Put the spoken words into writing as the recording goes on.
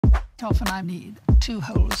Often I need 2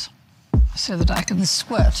 holes so that I can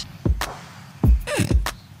squirt. He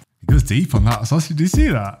goes deep on that. Did you see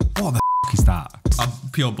that? What the f*** is that? I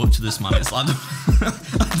pure butcher this, man. It's like, mate,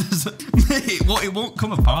 what? It won't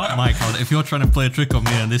come apart, Michael. If you're trying to play a trick on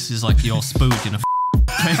me and this is like your spooge in a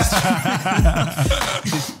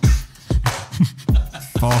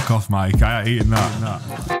Fuck off, Mike. I ain't eating that.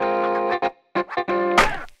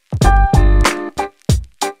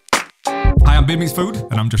 Hi, I'm Beer Meets Food,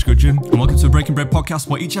 and I'm Josh Gudgeon, and welcome to the Breaking Bread podcast,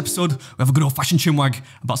 where each episode we have a good old-fashioned chinwag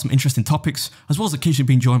about some interesting topics, as well as occasionally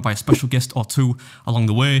being joined by a special guest or two along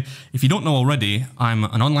the way. If you don't know already, I'm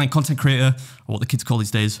an online content creator, or what the kids call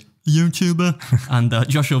these days, YouTuber, and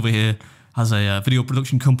Josh over here has a video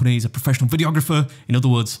production company. He's a professional videographer. In other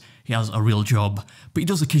words, he has a real job, but he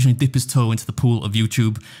does occasionally dip his toe into the pool of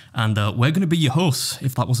YouTube, and we're going to be your hosts,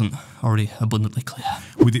 if that wasn't already abundantly clear.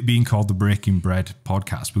 With it being called the Breaking Bread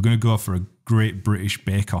podcast, we're going to go for a Great British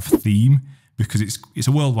Bake Off theme, because it's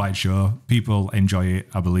a worldwide show. People enjoy it,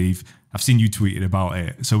 I believe. I've seen you tweeted about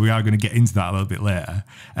it, so we are going to get into that a little bit later.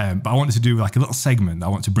 But I wanted to do like a little segment that I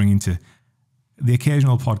want to bring into the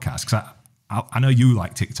occasional podcast, because I know you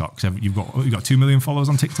like TikTok. So you've got 2 million followers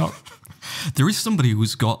on TikTok. There is somebody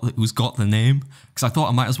who's got the name, because I thought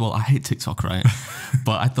I might as well. I hate TikTok, right?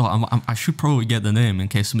 But I thought I should probably get the name in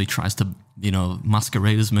case somebody tries to,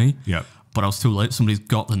 masquerade as me. Yeah. But I was too late. Somebody's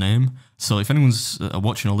got the name. So if anyone's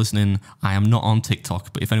watching or listening, I am not on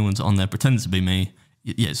TikTok. But if anyone's on there pretending to be me,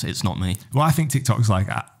 yes, it's not me. Well, I think TikTok's like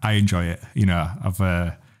I enjoy it.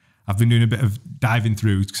 I've been doing a bit of diving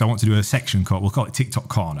through, because I want to do a section called, we'll call it TikTok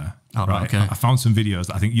Corner. Oh, right, okay. I found some videos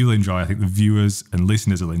that I think you'll enjoy. I think the viewers and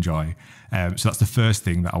listeners will enjoy. So that's the first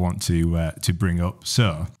thing that I want to bring up.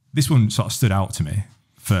 So this one sort of stood out to me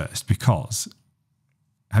first, because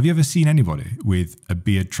have you ever seen anybody with a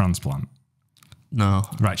beard transplant? No.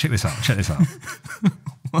 Right, check this out.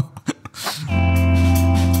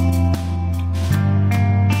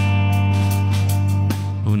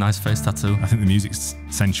 Oh, nice face tattoo. I think the music's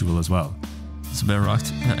sensual as well. It's a bit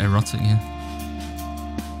erotic, yeah.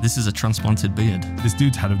 This is a transplanted beard. This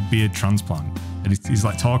dude's had a beard transplant, and he's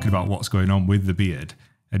like talking about what's going on with the beard,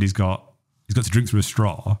 and he's got to drink through a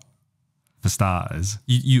straw, for starters.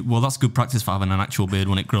 Well, that's good practice for having an actual beard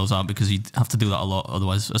when it grows out, because you have to do that a lot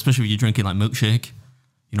otherwise, especially if you're drinking like milkshake,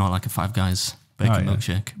 like a Five Guys bacon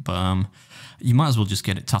milkshake. But you might as well just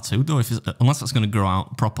get it tattooed though, unless that's going to grow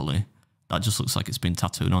out properly. That just looks like it's been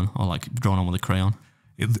tattooed on, or like drawn on with a crayon.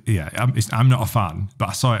 I'm not a fan, but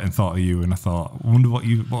I saw it and thought of you, and I thought, I wonder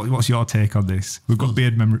what's your take on this? We've got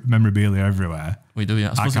beard memorabilia everywhere. We do,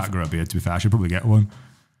 yeah. I can't grow a beard, to be fair. I should probably get one.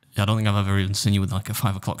 Yeah, I don't think I've ever even seen you with like a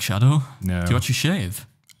 5 o'clock shadow. No. Do you actually shave?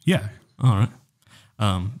 Yeah. All right.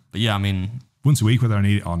 But yeah, I mean, once a week, whether I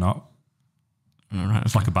need it or not. All right.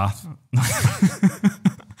 It's like a bath.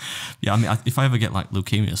 Yeah, I mean, if I ever get like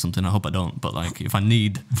leukemia or something, I hope I don't. But like, if I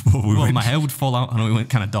need, my hair would fall out. I know it went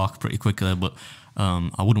kind of dark pretty quickly there, but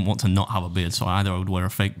I wouldn't want to not have a beard. So either I would wear a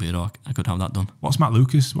fake beard, or I could have that done. What's Matt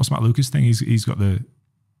Lucas thing? He's got the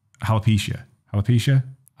alopecia. Alopecia.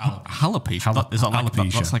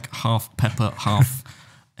 Alopecia. That's like half pepper, half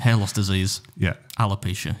hair loss disease. Yeah.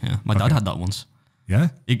 Alopecia. Yeah. My dad had that once. Yeah.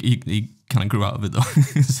 He kind of grew out of it though.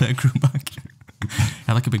 His hair grew back. He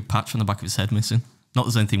had like a big patch on the back of his head missing. Not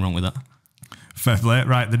there's anything wrong with that. Fair play.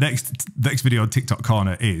 Right, the next video on TikTok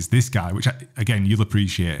Corner is this guy, which again, you'll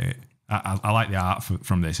appreciate it. I like the art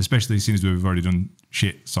from this, especially since we've already done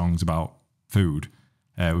shit songs about food.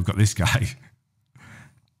 We've got this guy.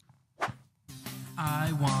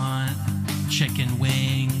 I want chicken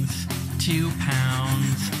wings, 2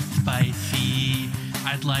 pounds, spicy.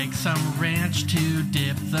 I'd like some ranch to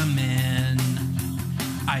dip them in.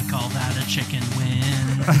 I call that a chicken win.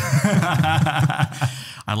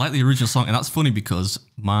 I like the original song, and that's funny because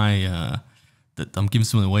I'm giving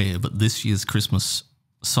something away here, but this year's Christmas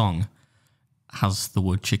song has the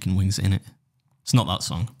word chicken wings in it. It's not that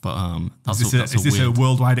song, but is this a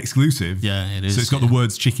worldwide exclusive? Yeah, it is. So it's got the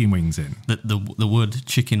words chicken wings in. The word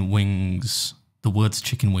chicken wings. The words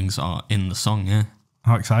chicken wings are in the song. Yeah.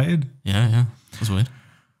 How excited? Yeah. That's weird.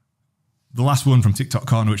 The last one from TikTok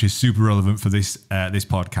Corner, which is super relevant for this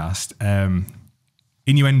podcast,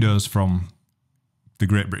 innuendos from the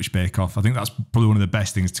Great British Bake Off. I think that's probably one of the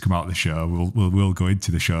best things to come out of the show. We'll go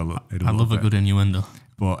into the show. I love a good innuendo.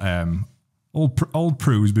 But old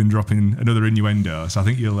Prue's been dropping another innuendo, so I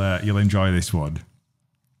think you'll enjoy this one.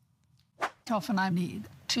 Often I need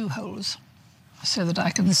 2 holes so that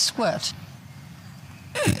I can squirt.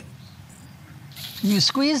 You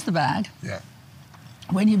squeeze the bag. Yeah.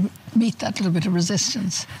 When you meet that little bit of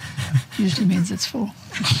resistance, usually means it's full.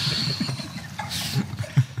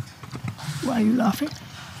 Why are you laughing?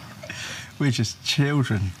 We're just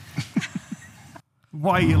children.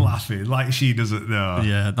 Why are you laughing? Like she doesn't know.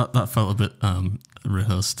 Yeah, that felt a bit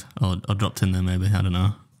rehearsed or dropped in there maybe. I don't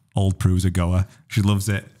know. Old Prue's a goer. She loves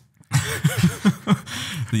it.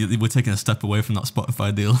 We're taking a step away from that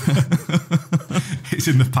Spotify deal. It's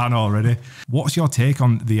in the pan already. What's your take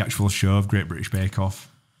on the actual show of Great British Bake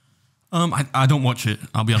Off? I don't watch it,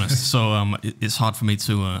 I'll be honest. So it's hard for me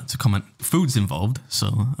to comment. Food's involved,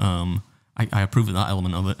 so I approve of that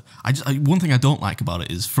element of it. One thing I don't like about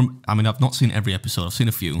it is I've not seen every episode. I've seen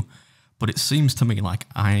a few, but it seems to me like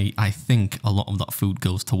I think a lot of that food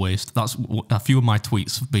goes to waste. That's a few of my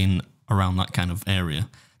tweets have been around that kind of area.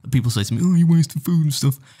 People say to me, "Oh, you wasting food and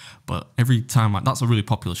stuff," but every time that's a really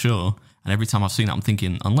popular show, and every time I've seen it, I'm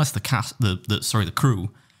thinking, unless the cast, the crew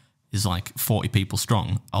is like 40 people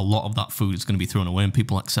strong, a lot of that food is going to be thrown away, and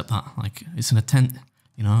people accept that. Like it's in a tent,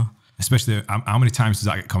 you know. Especially, how many times does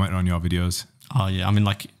that get commented on your videos? Oh yeah, I mean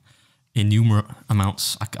like innumerable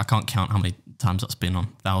amounts. I can't count how many times that's been on.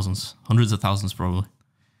 Thousands, hundreds of thousands probably.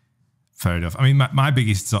 Fair enough. I mean, my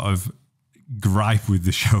biggest sort of gripe with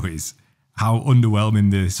the show is how underwhelming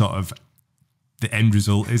the end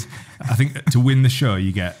result is. I think to win the show,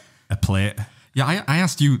 you get a plate. Yeah, I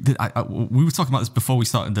asked you. We were talking about this before we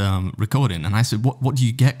started recording, and I said, "What do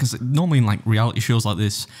you get?" Because normally in like reality shows like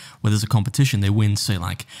this, where there's a competition, they win. Say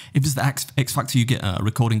like, if it's the X Factor, you get a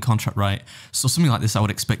recording contract, right? So something like this, I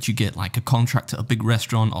would expect you get like a contract at a big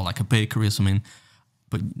restaurant or like a bakery or something.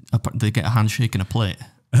 But they get a handshake and a plate.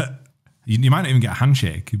 You might not even get a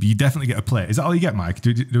handshake, but you definitely get a plate. Is that all you get, Mike?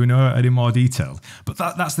 Do we know any more detail? But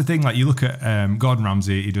that's the thing. Like you look at Gordon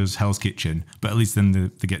Ramsay, he does Hell's Kitchen, but at least then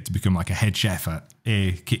they get to become like a head chef at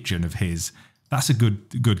a kitchen of his. That's a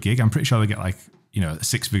good gig. I'm pretty sure they get like a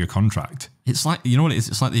 6-figure contract. It's like, you know what it is?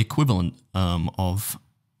 It's like the equivalent of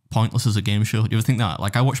Pointless as a game show. Do you ever think that?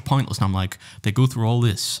 Like I watch Pointless and I'm like, they go through all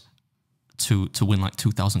this to win like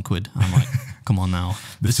 2,000 quid. And I'm like, come on now,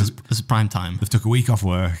 this is prime time. They've took a week off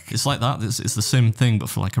work. It's like that. It's the same thing, but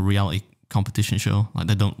for like a reality competition show. Like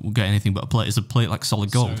they don't get anything but a plate. Is a plate like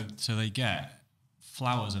solid gold? So they get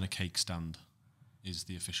flowers and a cake stand is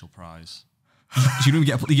the official prize. Do you know you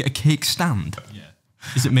get a cake stand? Yeah.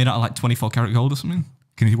 Is it made out of like 24 karat gold or something?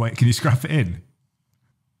 Can you scrap it in?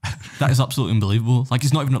 That is absolutely unbelievable. Like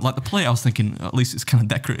it's not even like the plate. I was thinking at least it's kind of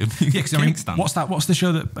decorative. Yeah, because I mean, what's the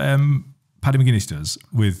show that Paddy McGuinness does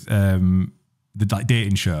with the like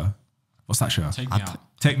dating show? What's that show? Take Me Out.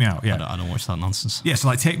 Take Me Out, yeah. I don't watch that nonsense. Yeah, so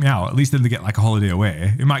like Take Me Out, at least then they get like a holiday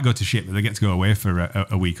away. It might go to shit, but they get to go away for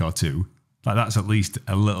a week or two. Like that's at least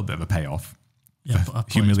a little bit of a payoff. Yeah, for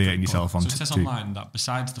humiliating yourself on. So it says online that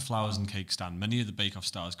besides the flowers and cake stand, many of the Bake Off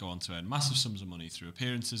stars go on to earn massive sums of money through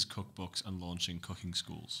appearances, cookbooks, and launching cooking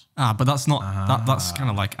schools. But that's not that's kind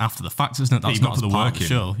of like after the fact, isn't it? That's not the part of the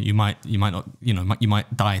show. You might not, you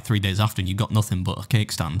might die 3 days after and you got nothing but a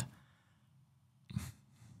cake stand.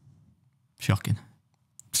 Shocking.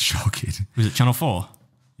 Was it Channel 4?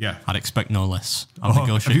 Yeah. I'd expect no less. I've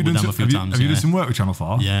negotiated with them a few times. Have you done some work with Channel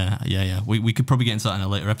 4? Yeah. We could probably get into that in a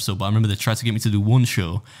later episode, but I remember they tried to get me to do one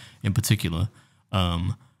show in particular,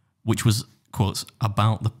 which was, quotes,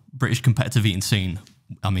 about the British competitive eating scene.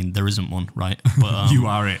 I mean, there isn't one, right? But, you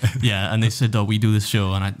are it. Yeah, and they said, "Oh, we do this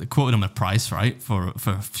show," and I quoted them a price, right, for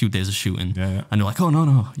a few days of shooting. Yeah. And they're like, "Oh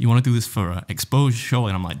no, you want to do this for exposure show?"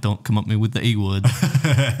 And I'm like, "Don't come at me with the E word.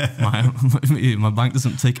 my bank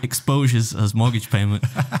doesn't take exposures as mortgage payment."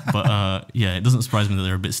 But yeah, it doesn't surprise me that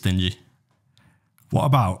they're a bit stingy. What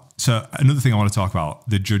about, so another thing I want to talk about,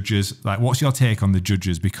 the judges. Like, what's your take on the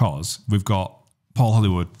judges? Because we've got Paul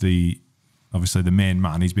Hollywood, obviously the main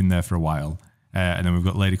man. He's been there for a while. And then we've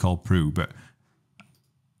got a lady called Prue, but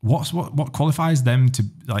what qualifies them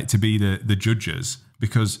to be the judges?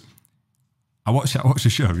 Because I watched a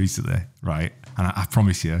show recently, right? And I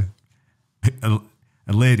promise you, a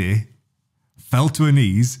lady fell to her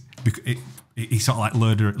knees because he sort of like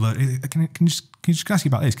lured her. Can you just ask you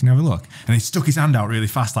about this? Can you have a look? And he stuck his hand out really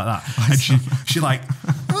fast like that, and she like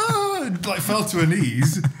fell to her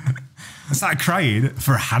knees and started crying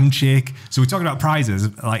for a handshake. So we're talking about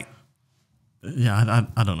prizes, like. Yeah,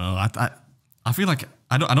 I don't know. I feel like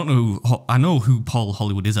I don't know I know who Paul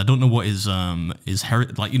Hollywood is. I don't know what his what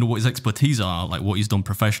his expertise are, like what he's done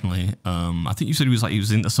professionally. I think you said he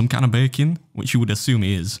was into some kind of baking, which you would assume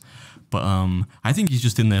he is. But I think he's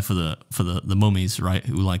just in there for the mummies, right?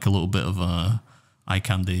 Who like a little bit of eye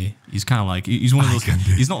candy. He's kind of like he's one of those.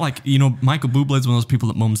 He's not like Michael Bublé's one of those people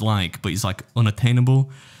that mums like, but he's like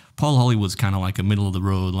unattainable. Paul Hollywood's kind of like a middle of the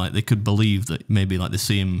road. Like they could believe that maybe like they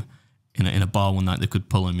see him in a bar one night, they could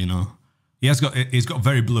pull him, He's got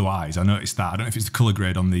very blue eyes. I noticed that. I don't know if it's the colour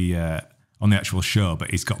grade on the actual show,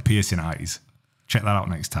 but he's got piercing eyes. Check that out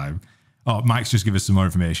next time. Oh, Mike's just give us some more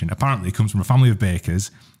information. Apparently, he comes from a family of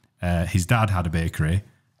bakers. His dad had a bakery,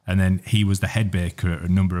 and then he was the head baker at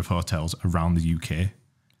a number of hotels around the UK.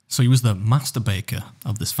 So he was the master baker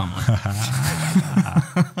of this family.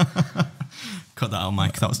 Cut that out,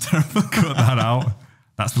 Mike. That was terrible. Cut that out.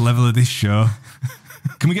 That's the level of this show.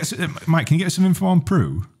 Can we get some, Mike? Can you get some info on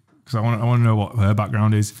Prue? Because I want to know what her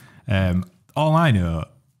background is. All I know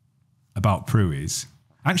about Prue is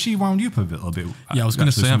actually wound you up a little bit. Yeah, I was going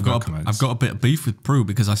to say I've got a bit of beef with Prue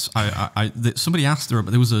because somebody asked her,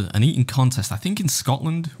 but there was an eating contest. I think in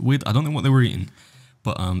Scotland with I don't know what they were eating,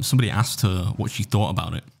 but somebody asked her what she thought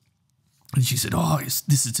about it, and she said, "Oh,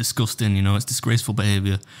 this is disgusting. You know, it's disgraceful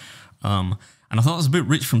behaviour." And I thought it was a bit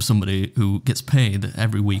rich from somebody who gets paid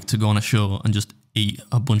every week to go on a show and just eat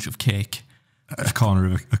a bunch of cake. A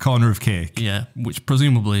corner of cake. Yeah, which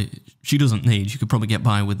presumably she doesn't need. She could probably get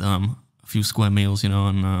by with a few square meals, you know,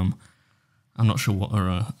 and I'm not sure what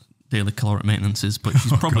her daily caloric maintenance is, but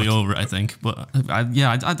she's probably over it, I think. But I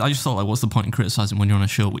just thought, like, what's the point in criticising when you're on a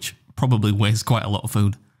show which probably wastes quite a lot of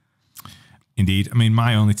food? Indeed. I mean,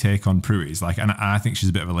 my only take on Prue is, like, and I think she's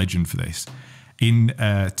a bit of a legend for this. In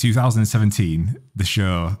 2017, the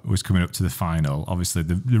show was coming up to the final. Obviously,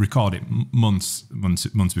 they record it months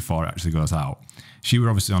before it actually goes out. She was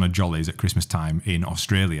obviously on a Jollies at Christmas time in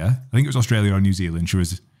Australia. I think it was Australia or New Zealand. She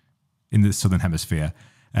was in the Southern Hemisphere.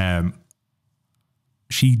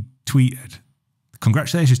 She tweeted,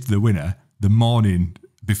 "Congratulations to the winner," the morning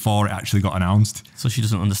before it actually got announced. So she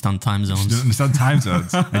doesn't understand time zones. She doesn't understand time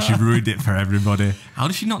zones, and she ruined it for everybody. How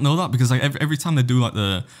does she not know that? Because like every time they do like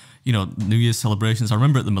the New Year's celebrations, I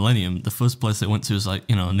remember at the Millennium, the first place they went to was like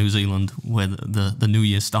New Zealand, where the New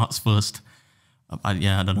Year starts first. I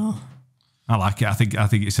don't know. I like it. I think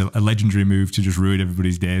it's a legendary move to just ruin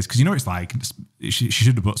everybody's days because it's like she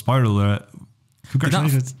should have put spoiler alert.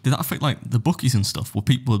 Congratulations. Did that affect like the bookies and stuff? Were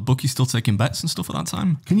bookies still taking bets and stuff at that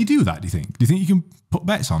time? Can you do that? Do you think? Do you think you can put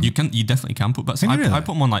bets on? You definitely can put bets. Can I you really? put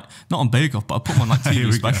them on like not on Bake Off, but I put them on like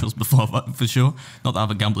TV specials before for sure. Not that I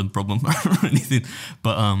have a gambling problem or anything,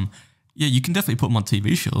 but yeah, you can definitely put them on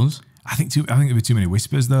TV shows. I think there'd be too many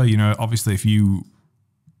whispers though. Obviously if you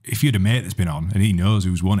had a mate that's been on and he knows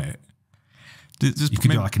who's won it, you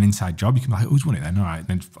could do like an inside job. You can be like, who's won it then? All right,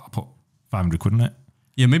 then I'll put 500 quid on it.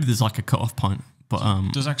 Yeah, maybe there's like a cut-off point. But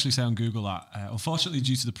it does actually say on Google that, unfortunately,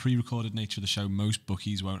 due to the pre-recorded nature of the show, most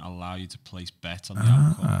bookies won't allow you to place bets on the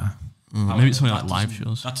outcome. Maybe it's something like live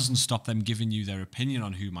shows. That doesn't stop them giving you their opinion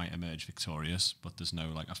on who might emerge victorious, but there's no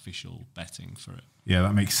like official betting for it. Yeah,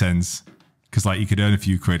 that makes sense. Because like you could earn a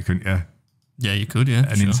few quid, couldn't you? Yeah, you could. Yeah,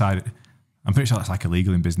 and inside, I'm pretty sure that's like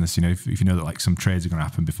illegal in business. If you know that like some trades are going to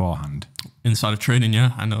happen beforehand. Inside of trading,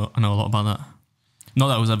 yeah, I know a lot about that. Not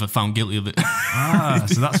that I was ever found guilty of it.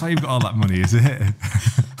 So that's why you've got all that money, is it?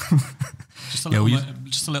 Just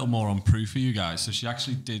a little more on Prue for you guys. So she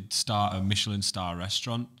actually did start a Michelin star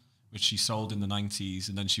restaurant, which she sold in the 90s,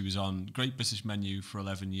 and then she was on Great British Menu for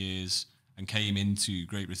 11 years and came into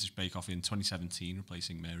Great British Bake Off in 2017,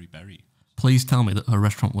 replacing Mary Berry. Please tell me that her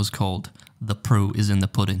restaurant was called The Prue is in the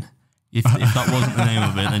Pudding. If that wasn't the name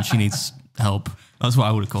of it, then she needs help. That's what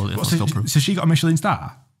I would have called it. So she got a Michelin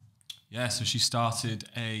star? Yeah, so she started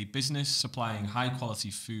a business supplying high-quality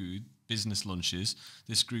food, business lunches.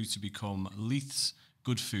 This grew to become Leith's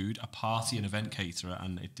Good Food, a party and event caterer,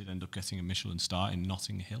 and it did end up getting a Michelin star in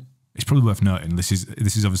Notting Hill. It's probably worth noting this is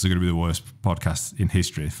obviously going to be the worst podcast in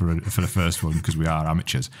history for the first one because we are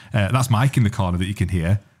amateurs. That's Mike in the corner that you can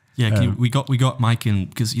hear. Yeah, we got Mike in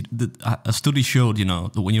because a study showed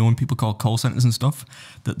that when people call call centers and stuff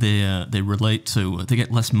that they relate to, they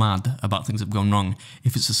get less mad about things that have gone wrong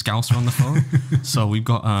if it's a Scouser on the phone. So we've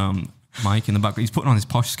got Mike in the background. He's putting on his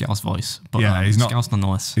posh Scouse voice, but yeah, he's not Scouse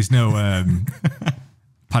nonetheless. He's no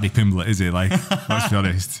Paddy Pimblett, is he? Like, let's be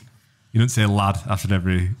honest. You don't say lad after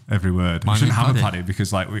every word. We shouldn't have a Paddy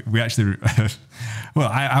because like we actually. Well,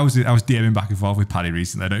 I was DMing back and forth with Paddy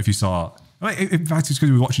recently. I don't know if you saw. In fact, it's because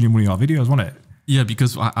we were watching one of your videos, wasn't it? Yeah,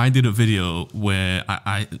 because I did a video where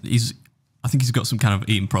I think he's got some kind of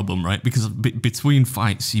eating problem, right? Because between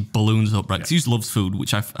fights, he balloons up, right? Because he just loves food,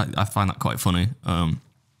 which I find that quite funny.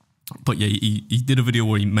 But yeah, he did a video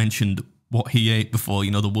where he mentioned what he ate before,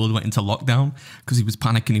 the world went into lockdown because he was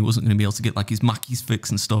panicking he wasn't going to be able to get like his Mackies fix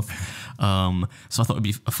and stuff. So I thought it'd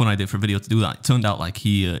be a fun idea for a video to do that. It turned out like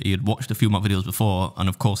he had watched a few of my videos before, and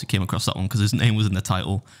of course he came across that one because his name was in the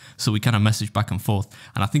title. So we kind of messaged back and forth,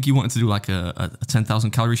 and I think he wanted to do like a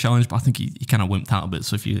 10,000 calorie challenge, but I think he kind of wimped out a bit.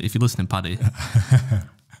 So if you're listening, Paddy,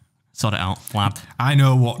 sort it out, lad. I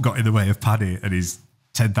know what got in the way of Paddy and his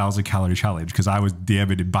 10,000 calorie challenge because I was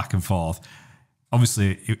DMing him back and forth.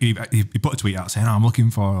 obviously he put a tweet out saying, I'm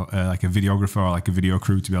looking for like a videographer or like a video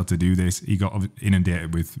crew to be able to do this. He got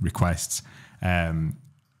inundated with requests.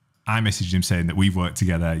 I messaged him saying that we've worked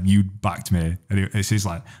together. You backed me. And it's just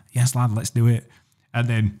like, yes, lad, let's do it. And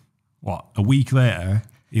then a week later,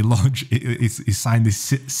 he signed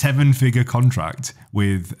this 7-figure contract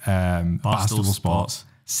with Barstool Sports.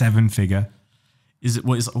 7-figure. Is it?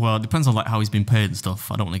 Well, it depends on like how he's been paid and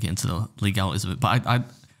stuff. I don't want to get into the legalities of it, but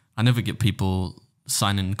I never get people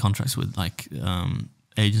signing contracts with like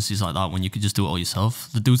agencies like that when you could just do it all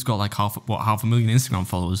yourself. The dude's got like half a million Instagram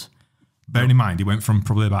followers. Bearing in mind, he went from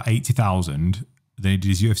probably about 80,000, then he did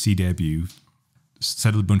his UFC debut,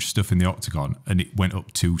 said a bunch of stuff in the octagon, and it went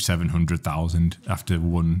up to 700,000 after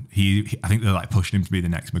one. I think they're like pushing him to be the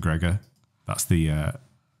next McGregor. That's the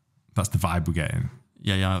vibe we're getting.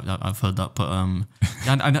 Yeah, I've heard that, but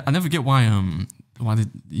I never get why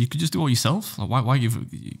you could just do it all yourself. Like why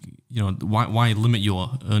limit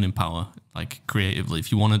your earning power like creatively?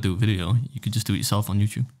 If you want to do a video, you could just do it yourself on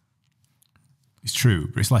YouTube. It's true,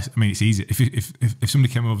 but it's less. I mean, it's easy. If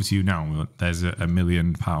somebody came over to you now, and went, there's a £1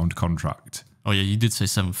 million contract. Oh yeah, you did say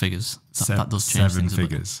 7 figures. That does change 7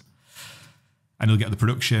 figures. And he'll get the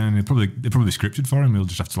production. They're probably scripted for him. He'll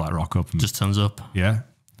just have to like rock up and just turns up. Yeah,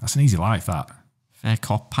 that's an easy life. That. Fair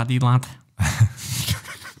cop, Paddy lad.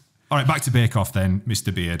 All right, back to Bake Off then,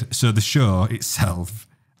 Mr. Beard. So the show itself,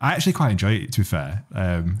 I actually quite enjoy it, to be fair.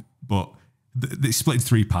 But it's split in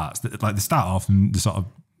 3 parts. Like they start off and they sort of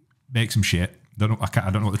make some shit. I don't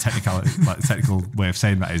know what the technical way of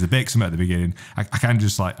saying that is. They bake some at the beginning. I kind of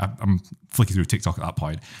just like I'm flicking through TikTok at that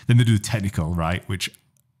point. Then they do the technical, right, which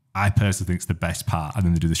I personally think is the best part, and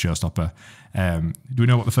then they do the showstopper. Do we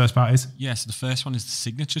know what the first part is? Yes, the first one is the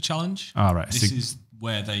signature challenge. All right, this is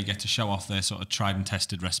where they get to show off their sort of tried and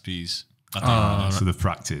tested recipes. So they've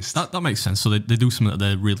practiced. That makes sense. So they do something that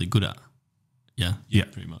they're really good at. Yeah,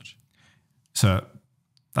 pretty much. So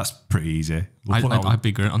that's pretty easy. I'd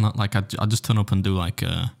be great on that. Like I'd just turn up and do like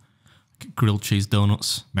grilled cheese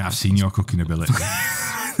donuts. Mate, I've seen your cooking ability.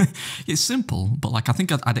 It's simple, but like I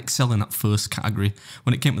think I'd excel in that first category.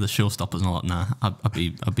 When it came to the showstoppers and all that, nah,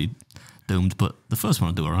 I'd be doomed. But the first one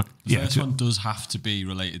I'd do all right. The first one does have to be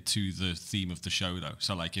related to the theme of the show, though.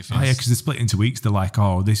 So like if because they're split into weeks. They're like,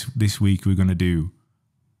 this week we're going to do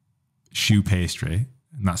choux pastry,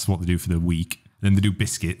 and that's what they do for the week. Then they do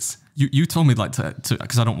biscuits. You told me like to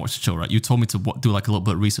because I don't watch the show, right? You told me to do like a little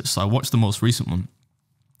bit of research. So I watched the most recent one,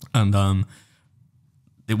 and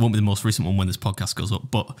it won't be the most recent one when this podcast goes up,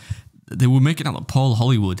 but they were making out that Paul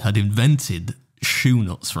Hollywood had invented choux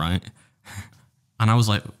nuts, right? And I was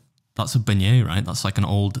like, that's a beignet, right? That's like an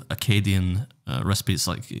old Acadian recipe. It's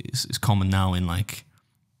like it's common now in like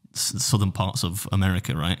southern parts of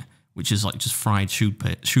America, right? Which is like just fried choux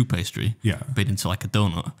pastry, made into like a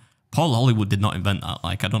donut. Paul Hollywood did not invent that.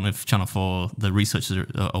 Like, I don't know if Channel 4, the researchers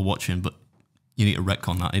are watching, but you need to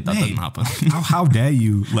retcon that. That doesn't happen. how dare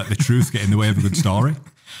you let the truth get in the way of a good story?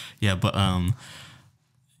 Yeah, but I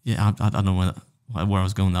don't know where I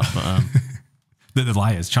was going with that, but the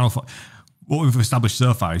liars. Channel 4. What we've established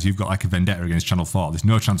so far is you've got like a vendetta against Channel 4. There's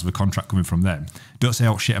no chance of a contract coming from them. Don't say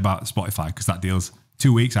shit about Spotify because that deal's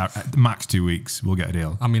 2 weeks out, max 2 weeks, we'll get a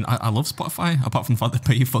deal. I mean, I love Spotify, apart from the fact they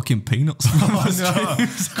pay you fucking peanuts.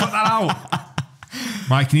 Cut that out.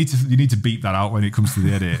 Mike, you need to beep that out when it comes to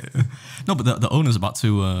the edit. No, but the owner's about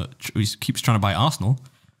to, he keeps trying to buy Arsenal.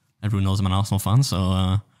 Everyone knows I'm an Arsenal fan,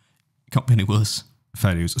 so can't be any worse.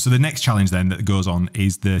 Fair news. So the next challenge then that goes on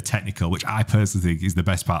is the technical, which I personally think is the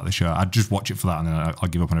best part of the show. I'd just watch it for that and then I'll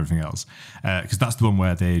give up on everything else. Because that's the one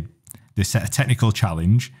where they set a technical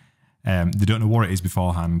challenge. They don't know what it is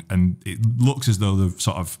beforehand, and it looks as though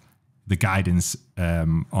the guidance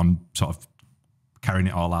on sort of carrying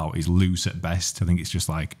it all out is loose at best. I think it's just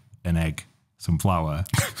like an egg, some flour,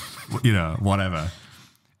 whatever.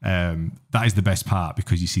 That is the best part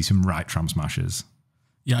because you see some right tram smashers.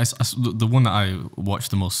 Yeah, the one that I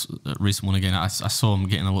watched, the most recent one again, I saw him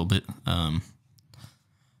getting a little bit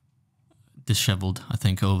disheveled, I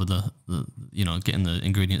think, over the getting the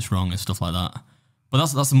ingredients wrong and stuff like that. But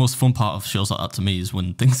that's the most fun part of shows like that to me is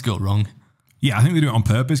when things go wrong. Yeah, I think they do it on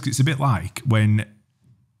purpose because it's a bit like when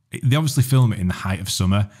they obviously film it in the height of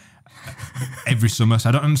summer, every summer. So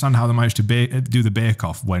I don't understand how they managed to do the Bake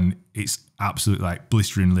Off when it's absolutely like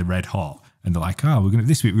blisteringly red hot. And they're like,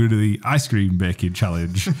 this week we're going to do the ice cream baking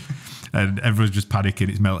challenge. And everyone's just panicking.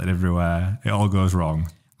 It's melting everywhere. It all goes wrong.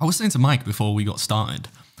 I was saying to Mike before we got started,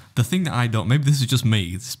 the thing that maybe this is just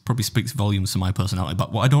me, this probably speaks volumes to my personality,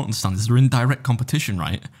 but what I don't understand is they're in direct competition,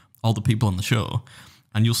 right? All the people on the show.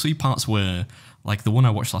 And you'll see parts where, like the one I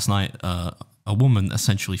watched last night, a woman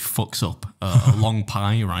essentially fucks up a long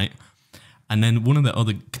pie, right? And then one of the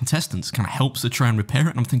other contestants kind of helps to try and repair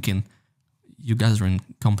it. And I'm thinking, you guys are in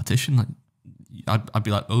competition. Like, I'd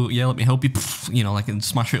be like, oh yeah, let me help you, you know, like, and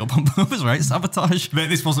smash it up on purpose, right? Sabotage. Mate,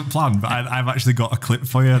 this wasn't planned, but I've actually got a clip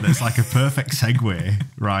for you that's like a perfect segue,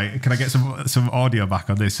 right? Can I get some audio back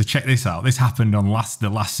on this? So check this out. This happened on the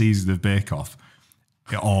last season of Bake Off.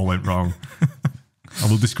 It all went wrong. I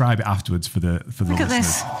will describe it afterwards for the Look listeners. at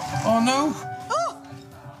this. Oh no! Oh,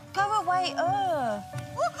 go away,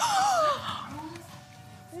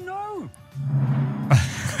 No!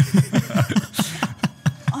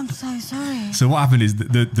 I'm so sorry. So what happened is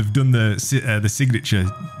that they've done the signature,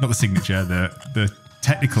 not the signature, the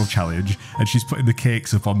technical challenge, and she's putting the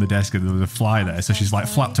cakes up on the desk, and there was a fly there, so she's like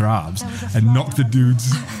flapped her arms and knocked the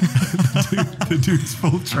dude's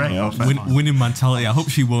full tray off. Winning mentality. I hope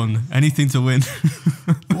she won. Anything to win.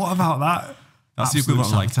 What about that? That's the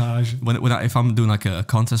equivalent of like if I'm doing like a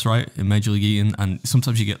contest, right, in Major League Eating, and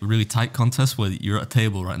sometimes you get really tight contests where you're at a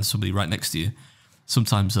table, right, and somebody right next to you.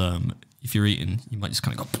 Sometimes if you're eating, you might just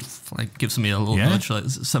kind of go like give somebody a little nudge, like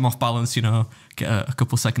set them off balance, you know, get a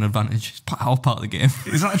couple second advantage. It's all part of the game.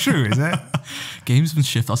 Is that true? Is it?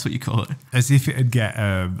 Gamesmanship, that's what you call it. As if it'd get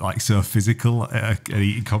like so physical at an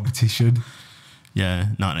eating competition. Yeah,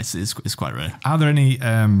 no, it's quite rare. Are there any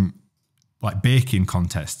like baking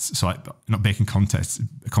contests? So like not baking contests,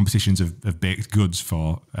 competitions of baked goods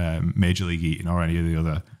for Major League Eating or any of the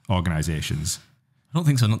other organisations? I don't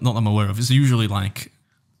think so. Not that I'm aware of. It's usually like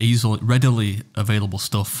easily, readily available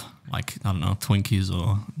stuff, like I don't know, Twinkies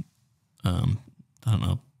or I don't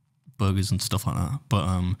know, burgers and stuff like that. But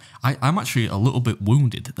I'm actually a little bit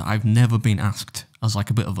wounded that I've never been asked as like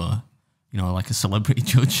a bit of a, you know, like a celebrity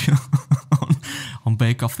judge on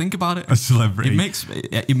Bake Off. Think about it. A celebrity.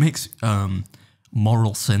 It makes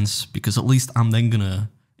moral sense, because at least I'm then gonna,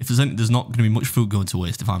 if there's not gonna be much food going to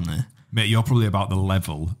waste if I'm there. Mate, you're probably about the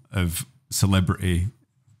level of celebrity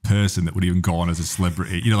person that would even go on as a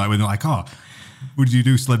celebrity. You know, like when they're like, oh, would you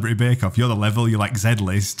do Celebrity Bake Off? You're the level, you're like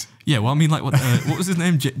Z-list. Yeah, well, I mean, like, what was his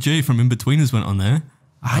name? Jay from In-Betweeners went on there.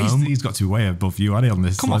 He's got to be way above you, hasn't he, on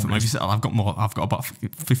this? Come on, maybe I've got about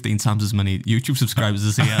 15 times as many YouTube subscribers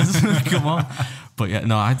as he has. Come on. But yeah,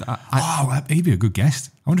 no, he'd be a good guest.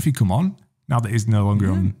 I wonder if he'd come on now that he's no longer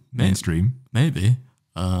on mainstream. Maybe.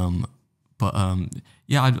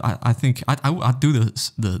 Yeah, I think I'd do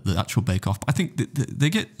the actual Bake Off. I think they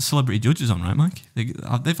get celebrity judges on, right, Mike?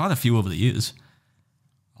 They've had a few over the years.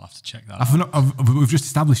 I'll have to check that out. We've just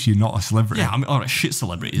established you're not a celebrity. Yeah, I mean, all right, shit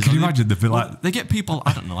celebrities. Can you imagine they get people,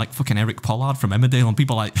 I don't know, like fucking Eric Pollard from Emmerdale, and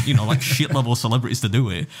people like, you know, like shit level celebrities to do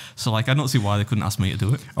it. So like, I don't see why they couldn't ask me to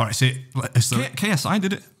do it. All right, so KSI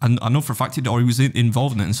did it, and I know for a fact he did, or he was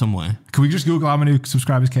involved in it in some way. Can we just Google how many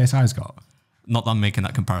subscribers KSI's got? Not that I'm making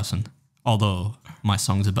that comparison. Although my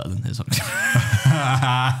songs are better than his.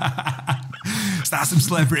 Start some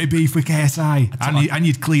celebrity beef with KSI. And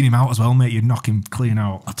you'd clean him out as well, mate. You'd knock him clean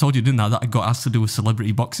out. I told you, didn't I, that I got asked to do a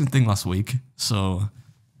celebrity boxing thing last week. So,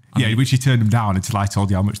 which you turned him down until I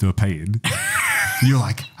told you how much they were paying. You were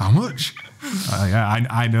like, how much? Yeah,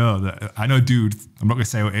 I know that. I know, dude, I'm not going to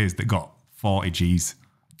say what it is, that got 40 G's.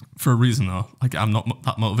 For a reason, though. Like, I'm not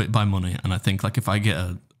that motivated by money. And I think, like, if I get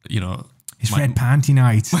a, you know, it's red panty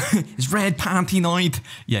night. It's red panty night.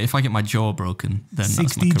 Yeah, if I get my jaw broken, then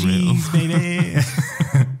 60 that's my career. G's, baby.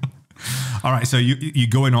 All right, so you're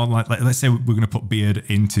going on, like let's say we're going to put Beard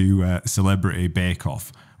into Celebrity Bake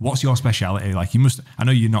Off. What's your speciality? Like, I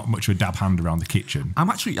know you're not much of a dab hand around the kitchen. I'm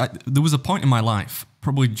actually, there was a point in my life,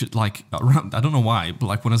 probably just like around, I don't know why, but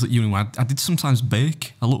like when I was at uni, I did sometimes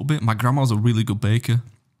bake a little bit. My grandma was a really good baker,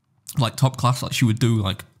 like top class. Like she would do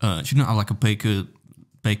like, she didn't have like a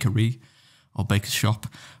bakery or baker's shop,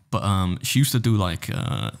 but she used to do like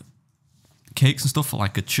cakes and stuff for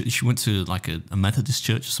like she went to like a Methodist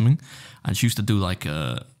church or something, and she used to do like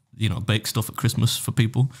you know, bake stuff at Christmas for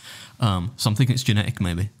people. So I'm thinking it's genetic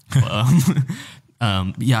maybe.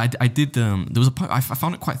 But, yeah, I did. There was a point I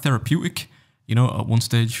found it quite therapeutic. You know, at one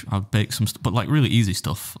stage I'd bake some stuff, but like really easy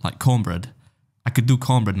stuff, like cornbread. I could do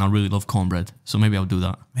cornbread, and I really love cornbread, so maybe I'll do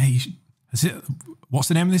that. Mate, what's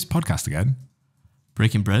the name of this podcast again?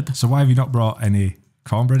 Breaking Bread. So why have you not brought any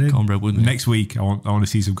cornbread in? Cornbread wouldn't. Next week, I want to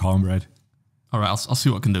see some cornbread. All right, I'll see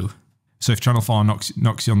what I can do. So if Channel 4 knocks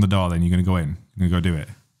you on the door, then you're going to go in? You're going to go do it?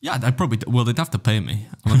 Yeah, I'd probably, well, they'd have to pay me.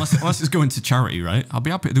 I mean, unless it's going to charity, right? I'll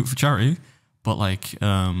be happy to do it for charity. But like,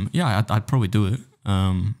 yeah, I'd probably do it.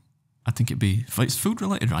 I think it's food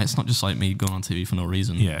related, right? It's not just like me going on TV for no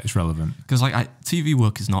reason. Yeah, it's relevant. Because like TV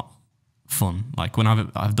work is not fun. Like when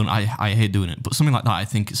I've done, I hate doing it. But something like that, I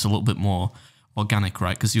think it's a little bit more organic,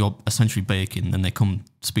 right? Because you're essentially baking, then they come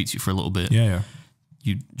speak to you for a little bit. Yeah, yeah.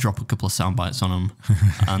 you drop a couple of sound bites on them,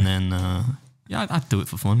 and then yeah, I'd do it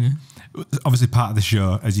for fun. Yeah. Obviously, part of the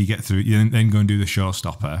show, as you get through, you then go and do the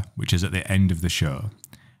showstopper, which is at the end of the show.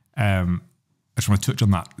 I just want to touch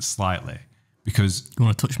on that slightly because You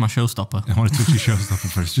want to touch my showstopper? I want to touch your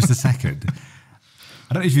showstopper for just a second.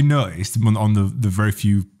 I don't know if you noticed on the very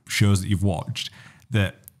few shows that you've watched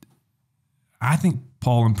that I think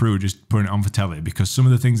Paul and Prue are just putting it on for telly because some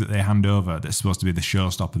of the things that they hand over that's supposed to be the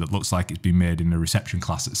showstopper that looks like it's been made in a reception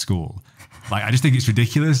class at school. Like, I just think it's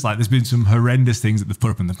ridiculous. Like, there's been some horrendous things that they've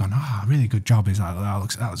put up and they've gone, oh, really good job. It's like,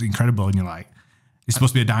 that was incredible. And you're like, it's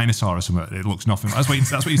supposed to be a dinosaur or something. It looks nothing. That's what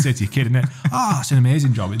you say to your kid, isn't it? Oh, it's an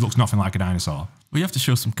amazing job. It looks nothing like a dinosaur. Well, you have to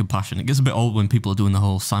show some compassion. It gets a bit old when people are doing the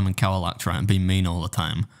whole Simon Cowell act, right, and being mean all the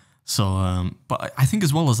time. So, but I think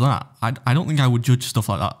as well as that, I don't think I would judge stuff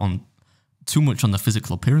like that on too much on the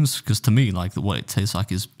physical appearance, because to me, like, what it tastes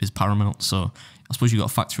like is paramount. So I suppose you got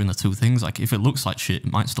to factor in the two things. Like, if it looks like shit,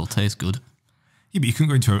 it might still taste good. Yeah, but you couldn't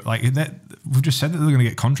go into it like that. We've just said that they're going to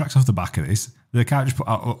get contracts off the back of this. They can't just put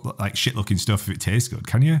out like shit looking stuff if it tastes good,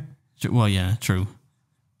 can you? Well, yeah, true.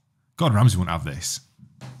 Gordon Ramsay wouldn't have this.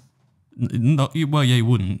 Well, yeah, he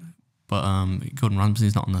wouldn't. But Gordon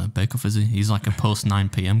Ramsay's not on the Bake Off, is he? He's like a post 9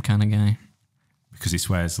 p.m. kind of guy. Because he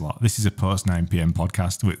swears a lot. This is a post 9 p.m.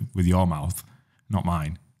 podcast with your mouth, not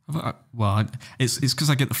mine. Well, it's because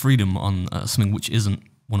I get the freedom on something which isn't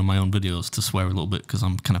one of my own videos to swear a little bit because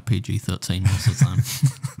I'm kind of PG-13 most of the time.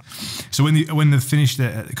 So when they've finished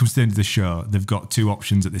it comes to the end of the show, they've got two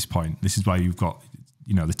options at this point. This is why you've got,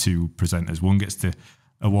 the two presenters. One gets to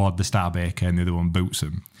award the Star Baker and the other one boots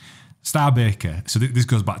them. Star Baker, so this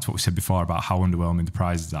goes back to what we said before about how underwhelming the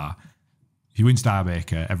prizes are. If you win Star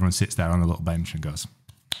Baker, everyone sits there on a little bench and goes,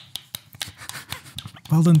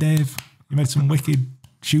 well done, Dave. You made some wicked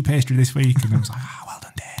shoe pastry this week. And everyone's like, well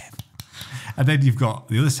done, Dave. And then you've got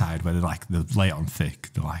the other side where they lay it on thick.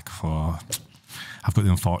 They're like, I've got the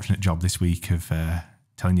unfortunate job this week of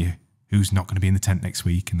telling you who's not going to be in the tent next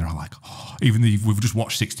week. And they're all like, even though we've just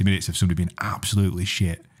watched 60 minutes of somebody being absolutely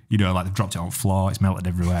shit. Like they've dropped it on the floor, it's melted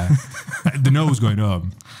everywhere. The Noah's going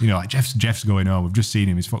home. Like Jeff's going home. We've just seen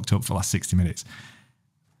him. He's fucked up for the last 60 minutes.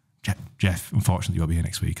 Jeff, unfortunately, you'll be here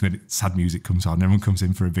next week. And then sad music comes on. And everyone comes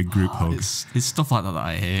in for a big group hug. It's stuff like that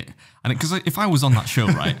I hate. And because if I was on that show,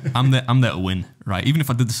 right, I'm there to win, right? Even if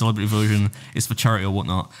I did the celebrity version, it's for charity or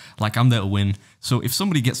whatnot. Like, I'm there to win. So if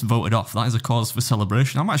somebody gets voted off, that is a cause for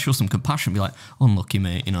celebration. I might show some compassion, be like, unlucky,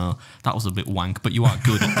 mate. That was a bit wank, but you are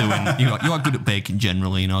good at doing. You are good at baking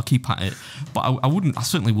generally. Keep at it. But I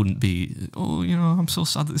certainly wouldn't be. I'm so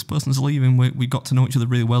sad that this person's leaving. We got to know each other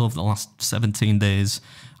really well over the last 17 days.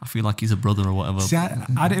 I feel like he's a brother or whatever. See, I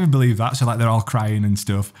didn't even believe that. So like they're all crying and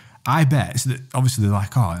stuff. I bet. So that obviously they're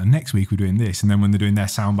like, next week we're doing this, and then when they're doing their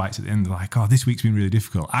sound bites at the end, they're like, this week's been really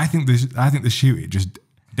difficult. I think they shoot it just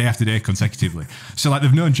day after day consecutively. So like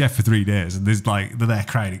they've known Jeff for 3 days, and they're there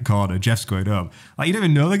crying in corner. Jeff's going home. Like, you don't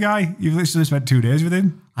even know the guy. You've literally spent 2 days with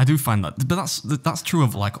him. I do find that, but that's true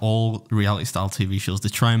of like all reality style TV shows. They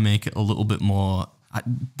try and make it a little bit more.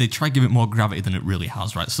 They try to give it more gravity than it really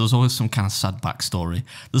has, right? So there's always some kind of sad backstory.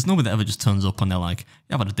 There's nobody that ever just turns up and they're like,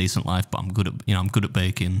 yeah, I've had a decent life, but I'm good at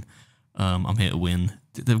baking. I'm here to win.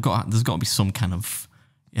 There's got to be some kind of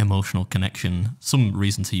emotional connection, some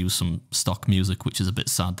reason to use some stock music, which is a bit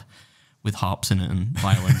sad, with harps in it and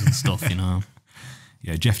violins and stuff.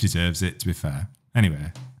 Yeah, Jeff deserves it, to be fair.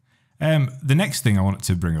 Anyway, the next thing I wanted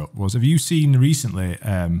to bring up was: have you seen recently?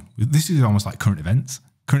 This is almost like current events.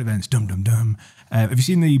 Current events, dum dum dum. Have you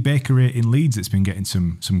seen the bakery in Leeds that's been getting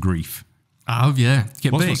some grief? Oh yeah,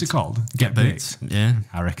 What's it called? Get baked. Yeah,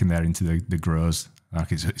 I reckon they're into the grows.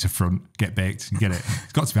 Like it's a front. Get baked. You get it.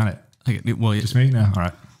 It's got to be on it. Well, just me. No, all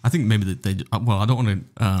right. I think maybe they. Well, I don't want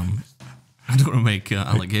to make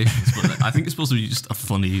allegations, but I think it's supposed to be just a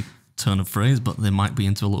funny turn of phrase. But they might be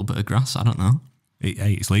into a little bit of grass. I don't know.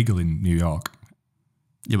 Hey, it's legal in New York.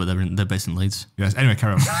 Yeah, but they're based in Leeds. Yes. Anyway,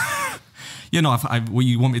 carry on. Yeah, no.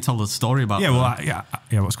 You want me to tell the story about? Yeah. Well, yeah.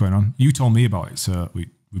 What's going on? You told me about it, so we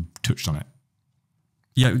touched on it.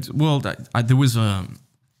 Yeah. Well, there was a.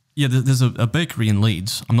 Yeah, there's a bakery in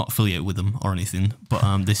Leeds. I'm not affiliated with them or anything,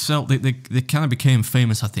 but they sell. They kind of became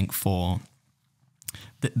famous, I think, for.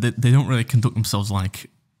 They don't really conduct themselves like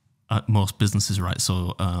most businesses, right?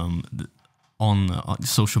 So on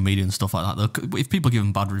social media and stuff like that, if people give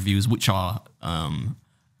them bad reviews, which are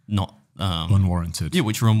not unwarranted,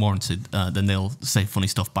 which are unwarranted, then they'll say funny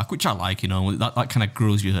stuff back, which I like. That kind of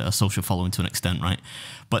grows your social following to an extent, right?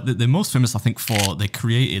 But they're most famous, I think, for they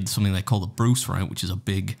created something they call the Bruce, right, which is a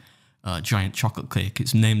big giant chocolate cake.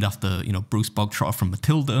 It's named after Bruce Bogtrotter from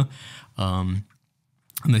Matilda, and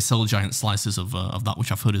they sell giant slices of that,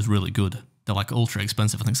 which I've heard is really good. they're like ultra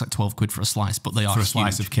expensive. I think it's like 12 quid for a slice, but they are For a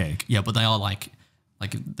slice huge. of cake? Yeah, but they are like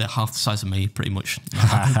they're half the size of me, pretty much.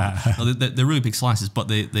 No, they're really big slices, but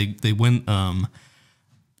they went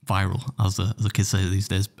viral, as the kids say these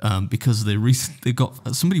days, because they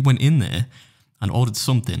got somebody went in there and ordered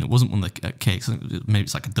something. It wasn't one of the cakes. I think maybe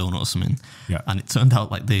it's like a donut or something. Yeah. And it turned out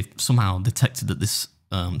like they somehow detected that this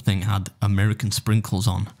thing had American sprinkles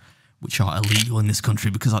on, which are illegal in this country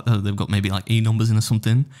because they've got maybe like E numbers in or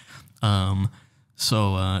something.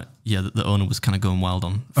 Yeah, the owner was kind of going wild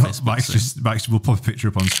on Facebook. Max will put a picture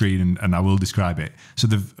up on screen and I will describe it. So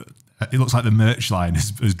it looks like the merch line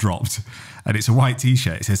has dropped, and it's a white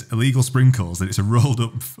T-shirt. It says illegal sprinkles, and it's a rolled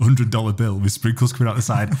up $100 bill with sprinkles coming out the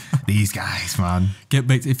side. These guys, man. Get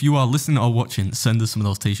baked. If you are listening or watching, send us some of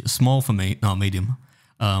those T-shirts. Small for me, no, medium.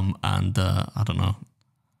 I don't know.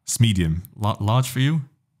 It's medium. Large for you?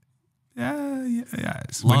 Yeah.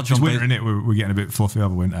 It's Large on winter, innit? We're getting a bit fluffy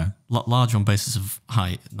over winter. Large on basis of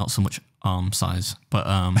height, not so much arm size. But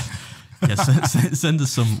yeah, send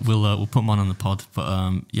us some. We'll put them on the pod.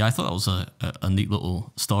 But yeah, I thought that was a neat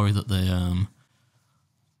little story that they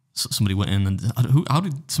somebody went in and how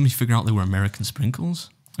did somebody figure out they were American sprinkles?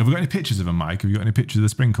 Have we got any pictures of them, Mike? Have you got any pictures of the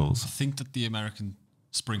sprinkles? I think that the American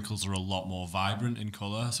sprinkles are a lot more vibrant in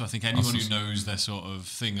colour. So I think anyone who knows their sort of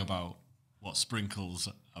thing about what sprinkles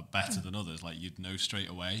are better than others, like you'd know straight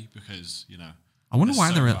away because, you know. I wonder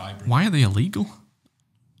why why are they illegal?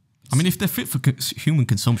 I mean, if they're fit for human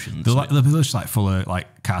consumption, they'll be just like full of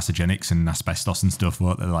like carcinogenics and asbestos and stuff.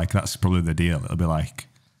 Won't they? Like that's probably the deal. It'll be like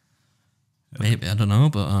maybe, I don't know,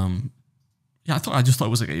 but yeah, I just thought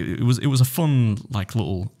it was a fun like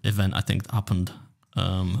little event. I think that happened.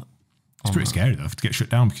 It's pretty scary though to get shut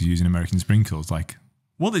down because you're using American sprinkles. Like,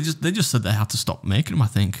 well, they just said they had to stop making them. I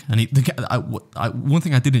think, and one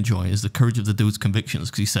thing I did enjoy is the courage of the dude's convictions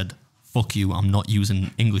because he said, "Fuck you, I'm not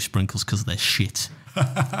using English sprinkles because they're shit."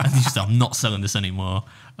 And he said, "I'm not selling this anymore."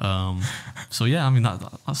 So yeah, I mean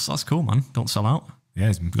that's cool, man. Don't sell out. Yeah,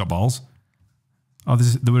 he's got balls. Oh,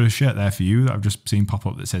 there was a shirt there for you that I've just seen pop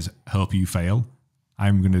up that says "Hope you fail."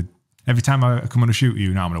 I'm gonna every time I come on a shoot with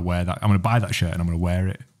you now, I'm gonna wear that. I'm gonna buy that shirt and I'm gonna wear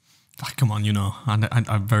it. Oh, come on, you know,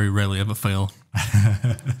 I very rarely ever fail.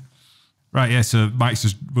 Right, yeah. So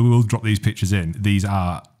Mike's we will drop these pictures in. These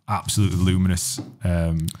are absolutely luminous.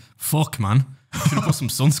 Fuck, man. Should have put some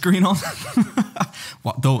sunscreen on.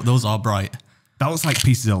 What? Those are bright. That looks like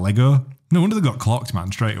pieces of Lego. No wonder they got clocked,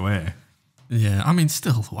 man, straight away. Yeah, I mean,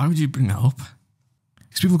 still, why would you bring that up?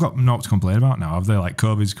 Because people have got naught to complain about now. Have they? Like,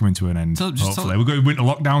 COVID's coming to an end, hopefully. We're going to winter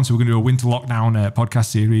lockdown, so we're going to do a winter lockdown podcast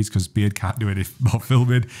series because Beard can't do any more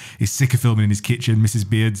filming. He's sick of filming in his kitchen. Mrs.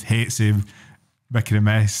 Beard hates him, making a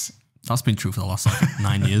mess. That's been true for the last like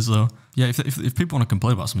 9 years, though. Yeah, if people want to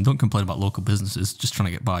complain about something, don't complain about local businesses just trying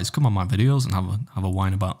to get by. Just come on my videos and have a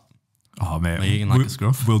whine about. Oh mate, me eating like a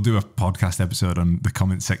scruff. We'll do a podcast episode on the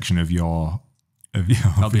comment section of your.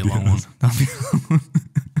 That'll be a long one.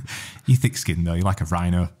 You thick skin though. You're like a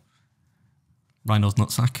rhino. Rhino's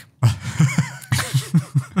nutsack.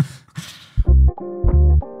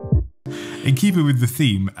 In keeping with the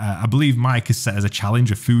theme, I believe Mike has set as a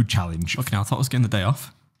challenge, a food challenge. Okay, I thought I was getting the day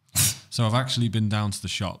off. So I've actually been down to the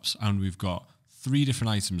shops and we've got 3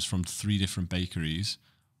 different items from 3 different bakeries.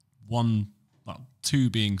 Two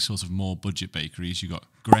being sort of more budget bakeries. You've got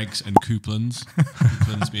Greg's and Couplands.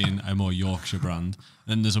 Couplands being a more Yorkshire brand. And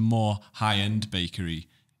then there's a more high-end bakery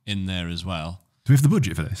in there as well. Do we have the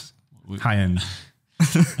budget for this? High-end.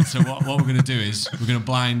 So what we're going to do is we're going to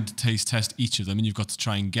blind taste test each of them and you've got to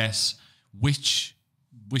try and guess which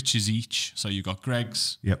is each. So you've got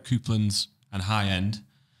Greg's, Couplands and high-end.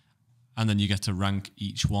 And then you get to rank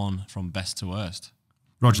each one from best to worst.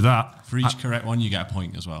 Roger that. For each correct one, you get a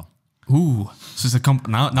point as well. Ooh, so it's a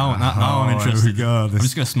now I'm interested. Here we go. I'm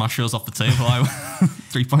just gonna smash those off the table.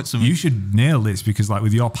 3 points for me. You should nail this because, like,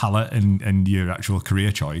 with your palate and your actual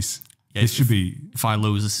career choice, this should be. If I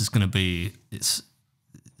lose, this is gonna be it's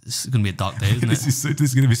gonna be a dark day, isn't this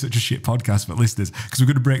is gonna be such a shit podcast for listeners because we're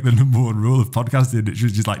gonna break the #1 rule of podcasting, which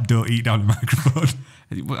is just like don't eat down the microphone.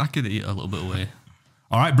 I could eat a little bit away.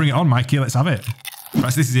 All right, bring it on, Mikey. Let's have it.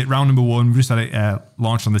 Right, so this is it. Round #1. We've just had it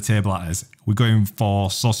launched on the table at us. We're going for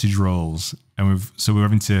sausage rolls, and we're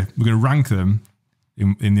going to rank them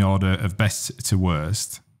in the order of best to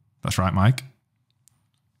worst. That's right, Mike.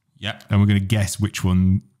 Yep. And we're going to guess which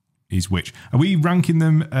one is which. Are we ranking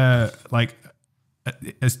them as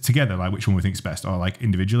together, like which one we think is best, or like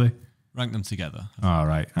individually? Rank them together. All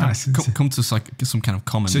right. Come to like some kind of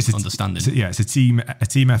common understanding. It's a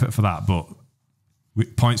team effort for that, but.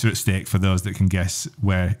 Points are at stake for those that can guess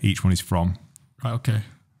where each one is from. Right, okay.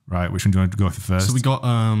 Right, which one do you want to go for first? So we got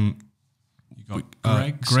You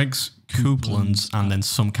got Greg's, Coupland's, and then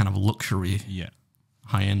some kind of luxury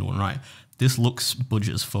high-end one, right? This looks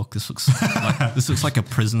budget as fuck. This looks like a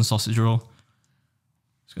prison sausage roll.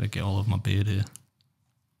 Just gotta get all over my beard here.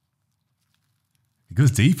 It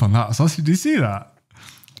goes deep on that sausage. Do you see that?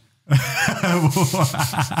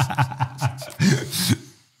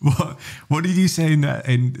 What did you say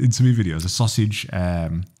in some of your videos? A sausage.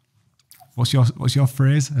 What's your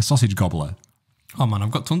phrase? A sausage gobbler. Oh man,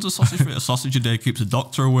 I've got tons of sausage for you. A sausage a day keeps the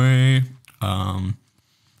doctor away. Yeah,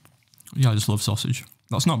 I just love sausage.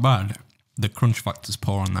 That's not bad. The crunch factor's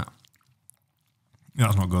poor on that. Yeah,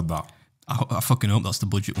 that's not good, that. I fucking hope that's the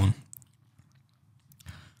budget one.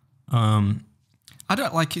 I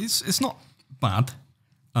don't like it. It's not bad.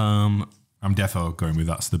 I'm defo going with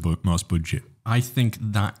that's the most budget. I think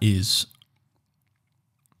that is.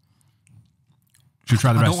 Should we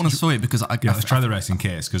try the rest? I don't want to say it because let's try the rest in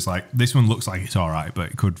case, because like this one looks like it's all right,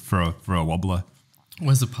 but it could throw a wobbler.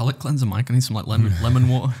 Where's the palate cleanser, Mike? I need some like lemon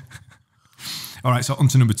water. All right, so on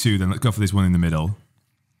to number 2 then. Let's go for this one in the middle.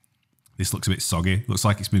 This looks a bit soggy. Looks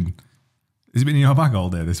like it's been... Has it been in your bag all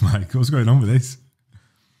day, this, Mike? What's going on with this?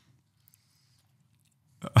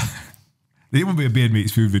 It wouldn't be a Beard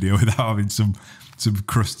Meats food video without having some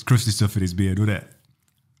crusty stuff in his beard, would it?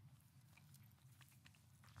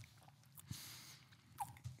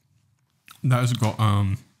 That has got...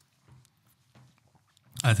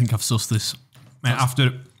 I think I've sussed this. Mate,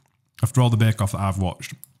 after all the bake-off that I've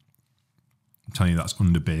watched, I'm telling you that's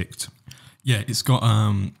underbaked. Yeah, it's got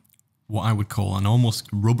what I would call an almost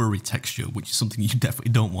rubbery texture, which is something you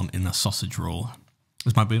definitely don't want in a sausage roll.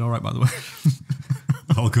 Is my beard all right, by the way?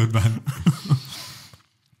 All good, man.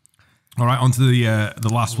 All right, on to the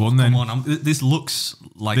last one then. Come on, this looks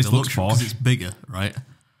like this the looks luxury because it's bigger, right?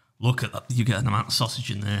 Look at that. You get an amount of sausage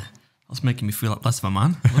in there. That's making me feel like less of a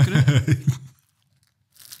man. Look at it.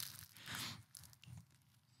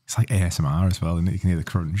 It's like ASMR as well, isn't it? You can hear the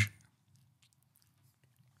crunch.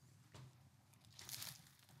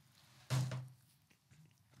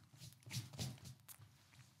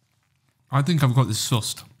 I think I've got this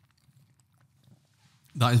sussed.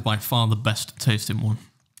 That is by far the best tasting one.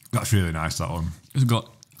 That's really nice, that one. It's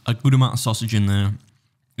got a good amount of sausage in there.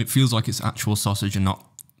 It feels like it's actual sausage and not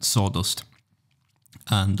sawdust.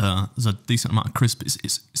 And there's a decent amount of crisp.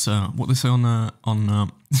 It's what they say on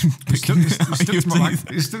It's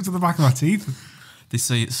stuck to the back of my teeth. They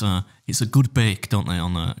say it's a good bake, don't they,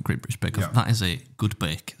 on the Great British Bake Off? Yeah. That is a good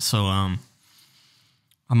bake. So I'm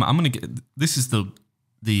gonna get this is the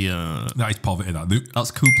that is poverty.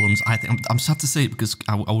 That's Coupland's. I think I'm sad to say it because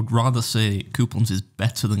I would rather say Coupland's is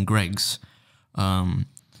better than Greg's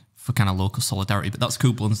for kind of local solidarity. But that's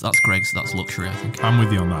Coupland's, that's Greg's, that's luxury. I think I'm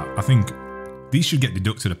with you on that. I think these should get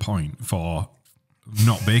deducted a point for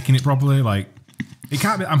not baking it properly. Like it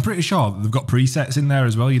can't be. I'm pretty sure they've got presets in there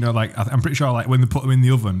as well. You know, like I'm pretty sure like when they put them in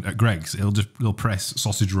the oven at Greg's, they'll press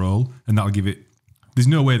sausage roll and that'll give it. There's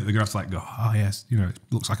no way that they're gonna have to like go. Oh yes, you know, it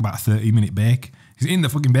looks like about a 30-minute bake. It's in the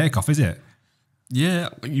fucking bake off, is it? Yeah,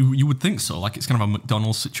 you would think so. Like it's kind of a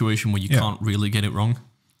McDonald's situation where you can't really get it wrong.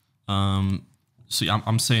 So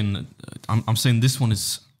I'm saying this one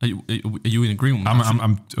is. Are you in agreement? With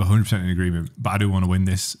I'm 100% in agreement, but I do want to win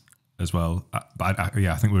this as well. But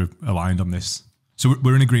I think we're aligned on this. So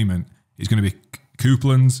we're in agreement. It's going to be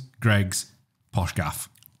Coupland's, Greg's, Posh Gaff.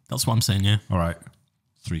 That's what I'm saying. Yeah. All right.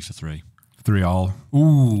 3 for 3. 3 all.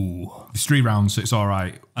 Ooh. It's 3 rounds, so it's all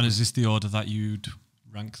right. And is this the order that you'd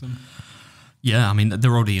rank them? Yeah, I mean,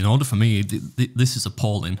 they're already in order for me. This is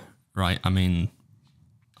appalling, right? I mean,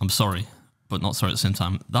 I'm sorry, but not sorry at the same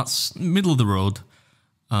time. That's middle of the road.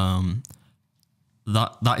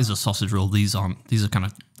 That is a sausage roll. These are kind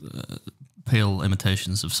of pale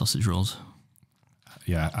imitations of sausage rolls.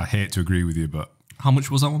 Yeah, I hate to agree with you, but... How much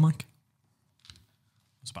was that one, Mike?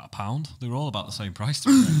 It's about £1. They were all about the same price to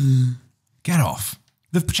me. Get off.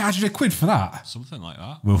 They've charged £1 for that. Something like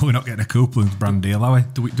that. Well, we're not getting a Coupland's brand deal, are we?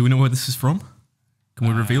 Do we know where this is from? Can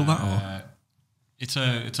we reveal that? Or? It's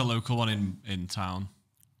a local one in town.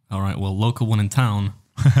 All right, well, local one in town.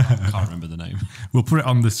 I can't remember the name. We'll put it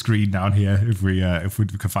on the screen down here if we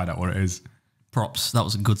can find out what it is. Props. That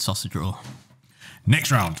was a good sausage roll.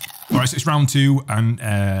 Next round. All right, so it's round 2, and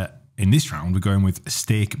in this round, we're going with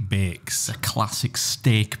steak bakes. A classic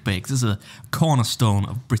steak bake. This is a cornerstone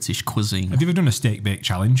of British cuisine. Have you ever done a steak bake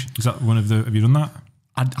challenge? Is that one of the? Have you done that?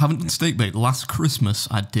 I haven't done steak bake. Last Christmas,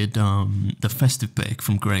 I did the festive bake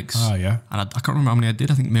from Greg's. Oh, yeah. And I can't remember how many I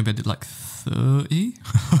did. I think maybe I did like 30,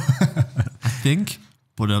 I think.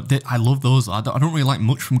 But I love those. I don't really like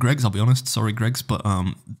much from Greg's, I'll be honest. Sorry, Greg's, but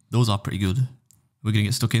those are pretty good. We're going to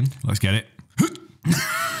get stuck in. Let's get it.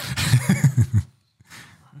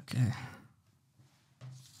 Okay.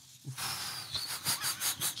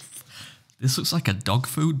 This looks like a dog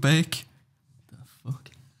food bake. The fuck?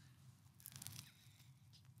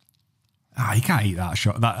 Ah, you can't eat that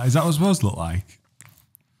shot. Is that what it's supposed to look like?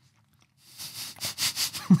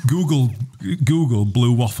 Google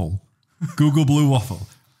blue waffle. Google blue waffle.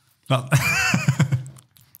 That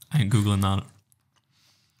I ain't Googling that.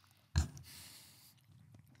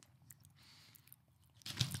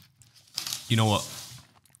 You know what?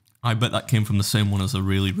 I bet that came from the same one as a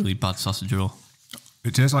really, really bad sausage roll.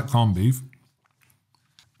 It tastes like corned beef.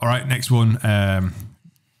 All right, next one. I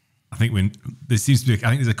think there seems to be. I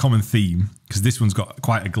think there's a common theme because this one's got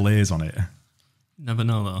quite a glaze on it. Never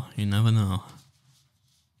know though. You never know.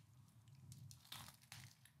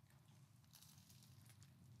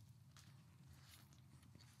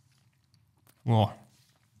 Whoa.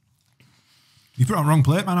 You put it on the wrong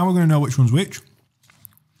plate, man. How are we going to know which one's which?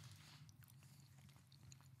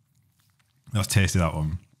 Let's taste that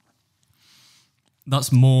one.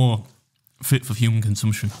 That's more fit for human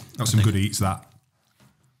consumption. That's some good eats, that.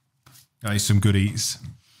 That is some good eats.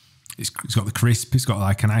 It's got the crisp. It's got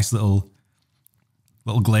like a nice little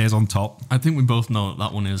glaze on top. I think we both know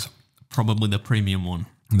that one is probably the premium one.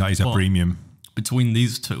 That is a premium. Between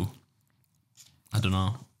these two, I don't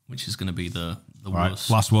know which is going to be the worst.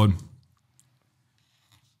 Right, last one.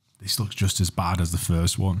 This looks just as bad as the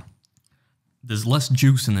first one. There's less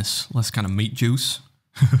juice in this, less kind of meat juice.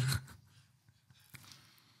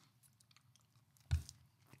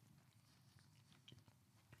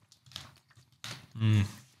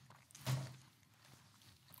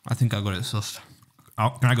 I think I got it sussed.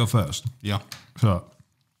 Can I go first? Yeah. So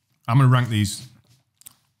I'm going to rank these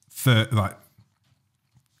like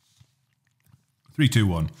 3, 2,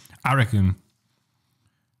 1. I reckon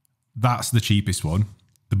that's the cheapest one.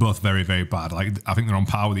 They're both very, very bad. Like I think they're on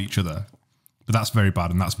par with each other. But that's very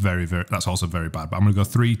bad, and that's that's also very bad. But I'm going to go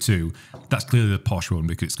 3, 2. That's clearly the posh one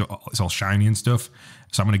because it's all shiny and stuff.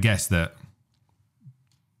 So I'm going to guess that.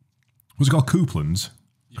 Was it called Couplands?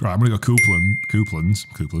 Yeah. Right, I'm going to go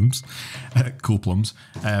Couplands.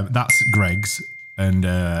 That's Greg's, and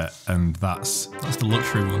that's the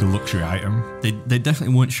luxury one. The luxury item. They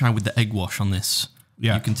definitely weren't shy with the egg wash on this.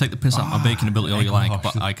 Yeah, you can take the piss out of my baking ability all you like,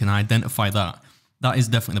 but I can identify that. That is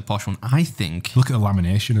definitely the posh one. I think. Look at the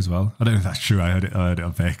lamination as well. I don't know if that's true. I heard it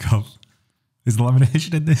on Bake Off. Is the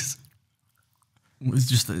lamination in this? It's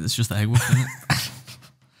just the egg wash, isn't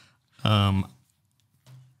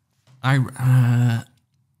it?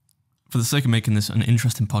 For the sake of making this an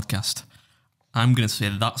interesting podcast, I'm going to say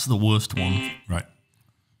that's the worst one. Right.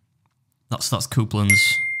 That's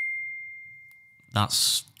Couplands.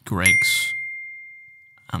 That's Greg's.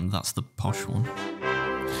 And that's the posh one.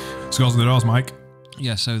 Scores on the doors, Mike.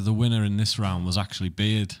 Yeah, so the winner in this round was actually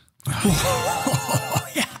Beard.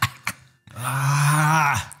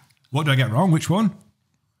 What did I get wrong? Which one?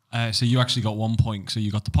 So you actually got 1 point. So you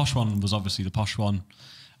got the posh one, was obviously the posh one.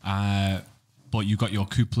 But you got your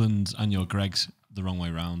Couplands and your Greg's the wrong way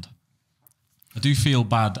round. I do feel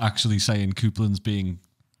bad actually saying Couplands being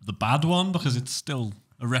the bad one because it's still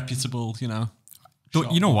a reputable,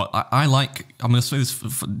 But you know what? I'm going to say this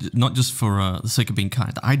not just for the sake of being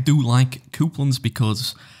kind. I do like Couplands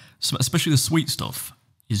because, especially the sweet stuff,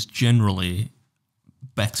 is generally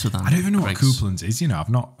better than. I don't even know Greg's. what Couplands is. I've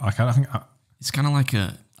not. I think it's kind of like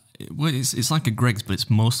it's like a Greg's, but it's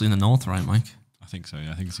mostly in the north, right, Mike? I think so.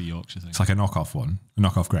 Yeah, I think it's a Yorkshire thing. It's like a knockoff one, a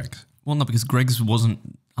knockoff Greg's. Well, no, because Greg's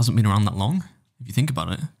hasn't been around that long. If you think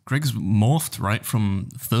about it, Greg's morphed right from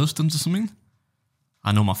Thurston's or something.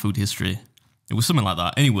 I know my food history. It was something like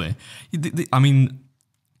that. Anyway, I mean,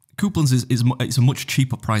 Couplands it's a much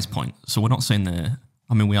cheaper price point. So we're not saying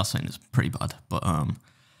we are saying it's pretty bad, but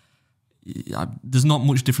there's not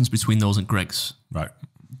much difference between those and Greg's. Right.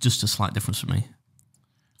 Just a slight difference for me.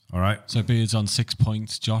 All right. So Beard's on 6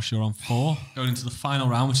 points. Josh, you're on 4. Going into the final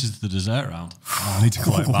round, which is the dessert round. Oh, I need to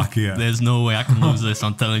collect back here. There's no way I can lose this,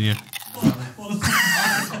 I'm telling you.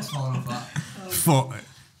 Fuck.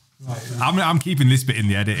 I'm keeping this bit in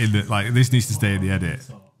the edit. This needs to stay in the edit.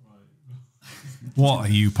 What are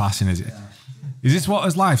you passing? Is this what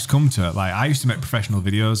as life's come to? Like I used to make professional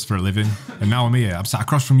videos for a living, and now I'm here. I'm sat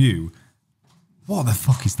across from you. What the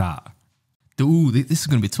fuck is that? Ooh, this is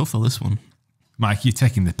going to be tough though, this one. Mike, you're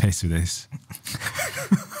taking the piss with this.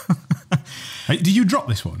 Hey, did you drop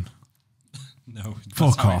this one? No.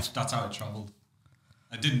 Fuck off. That's how it travelled.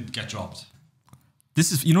 I didn't get dropped.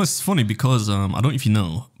 This is, it's funny because I don't know if you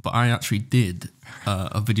know, but I actually did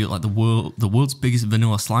a video like the world's biggest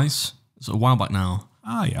vanilla slice. It's a while back now.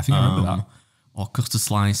 Ah, yeah, I think I remember that. Or custard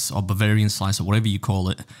slice, or Bavarian slice, or whatever you call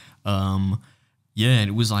it. Yeah,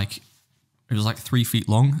 it was like 3 feet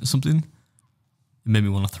long or something. It made me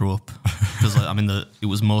want to throw up because it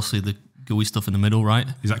was mostly the gooey stuff in the middle, right?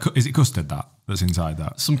 Is it custard that's inside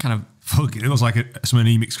that? Some kind of Fuck it looks like some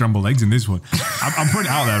anemic scrambled eggs in this one. I'm putting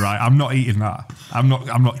it out there, right? I'm not eating that. I'm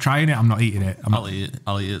not trying it. I'm not eating it. I'll eat it.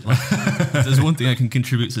 Like, there's one thing I can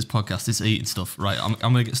contribute to this podcast. It's eating stuff, right? I'm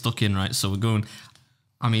gonna get stuck in, right? So we're going.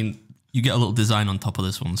 I mean, you get a little design on top of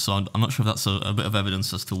this one, so I'm not sure if that's a bit of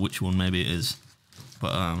evidence as to which one maybe it is.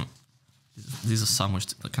 But these are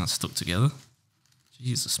sandwiched, they're kind of stuck together.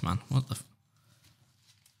 Jesus, man, what the?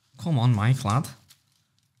 Come on, Mike, lad.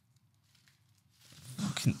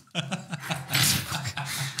 Fucking.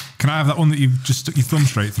 Can I have that one that you've just stuck your thumb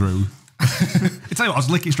straight through? I tell you what, I'll just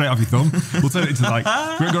lick it straight off your thumb. We'll turn it into like, we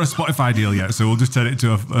haven't got a Spotify deal yet, so we'll just turn it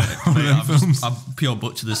into I've pure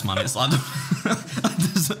butchered this, man. It's like,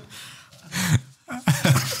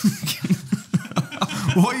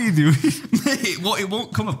 what are you doing? Mate, it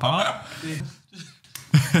won't come apart.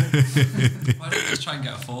 Why don't you just try and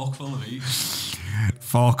get a fork full of each?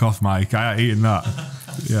 Fork off, Mike. I ain't eating that.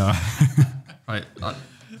 Yeah. Right,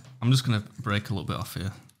 I'm just going to break a little bit off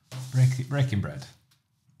here. Breaking bread.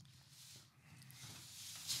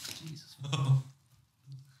 Jesus.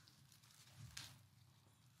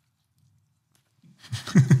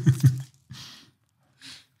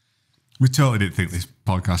 We totally didn't think this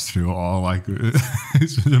podcast through at all. Like,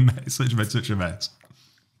 it's such a mess.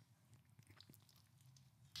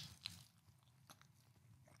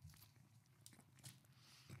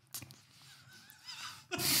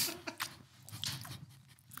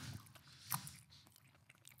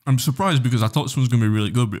 I'm surprised because I thought this one's going to be really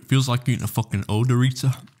good, but it feels like eating a fucking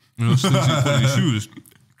odorita. You know, things you put in your shoes.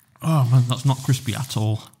 Oh man, that's not crispy at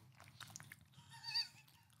all.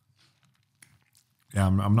 Yeah,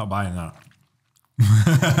 I'm not buying that.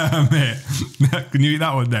 Mate, can you eat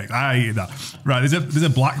that one next? I eat that. Right, there's a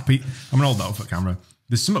black piece. I'm going to hold that up for camera.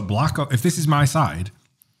 There's something black. If this is my side,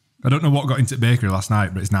 I don't know what got into the bakery last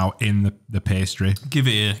night, but it's now in the pastry. Give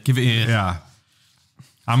it here. Yeah.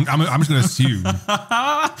 I'm just going to assume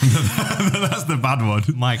that's the bad one.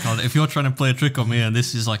 Michael, if you're trying to play a trick on me and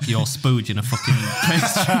this is like your spooge in a fucking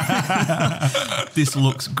pastry, this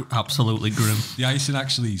looks absolutely grim. The icing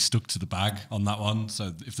actually stuck to the bag on that one,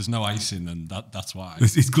 so if there's no icing, then that's why.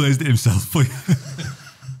 He's glazed it himself.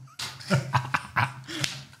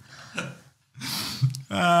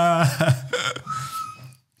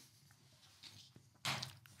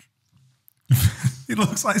 It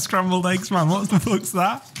looks like scrambled eggs, man. What the fuck's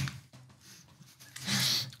that?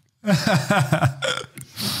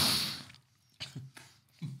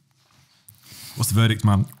 What's the verdict,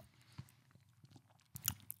 man?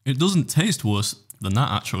 It doesn't taste worse than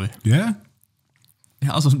that, actually. Yeah? It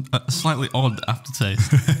has a slightly odd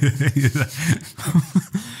aftertaste.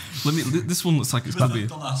 This one looks like it's going to be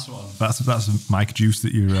the last one. That's Mike juice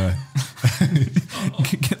that you're... Get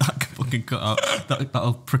that fucking cut out.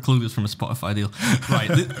 That'll preclude us from a Spotify deal. Right,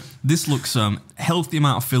 this looks healthy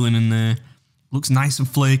amount of filling in there. Looks nice and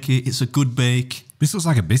flaky. It's a good bake. This looks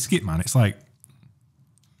like a biscuit, man. It's like...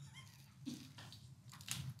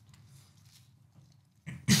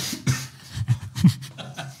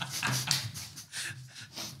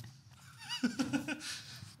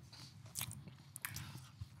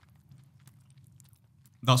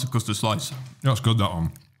 That's a custard slice. That's good, that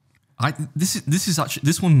one. This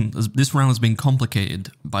round has been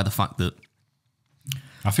complicated by the fact that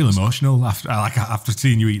I feel emotional after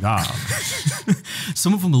seeing you eat that.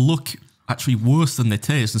 some of them look actually worse than they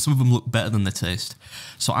taste, and some of them look better than they taste.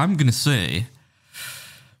 So I'm going to say,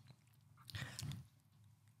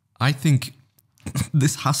 I think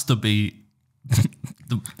this has to be.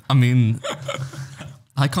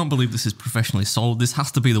 I can't believe this is professionally sold. This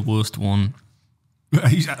has to be the worst one.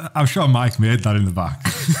 I'm sure Mike made that in the back.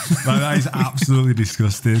 That is absolutely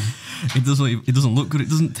disgusting. It doesn't look good. It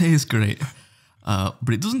doesn't taste great. But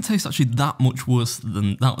it doesn't taste actually that much worse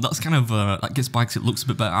than that. That's kind of that gets by because it looks a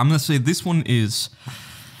bit better. I'm gonna say this one is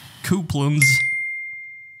Coupland's.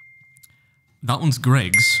 That one's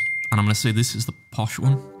Greg's, and I'm gonna say this is the posh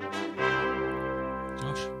one.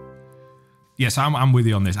 Josh? Yes, I'm with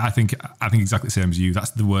you on this. I think exactly the same as you.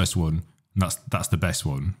 That's the worst one, and that's the best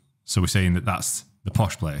one. So we're saying that's the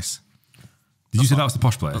posh place. Did you say that was the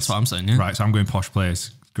posh place? That's what I'm saying, yeah. Right, so I'm going posh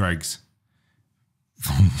place, Greg's.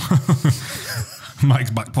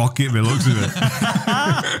 Mike's back pocket, it looks of it.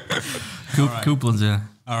 Coupland's, yeah.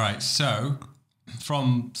 All right, so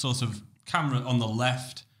from sort of camera on the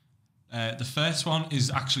left, the first one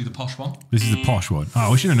is actually the posh one. This is the posh one.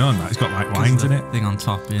 Oh, we should have known that. It's got like lines in it. Thing on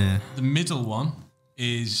top, yeah. The middle one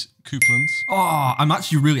is Couplands. Oh, I'm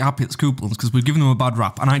actually really happy it's Couplands because we're giving them a bad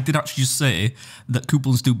rap. And I did actually just say that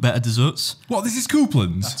Couplands do better desserts. What, this is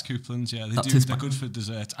Couplands? That's Couplands, yeah. They're good for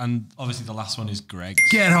dessert. And obviously the last one is Greg's.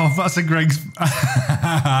 Get off, that's a Greg's.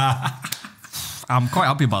 I'm quite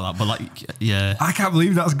happy about that, but like, yeah. I can't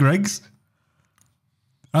believe that's Greg's.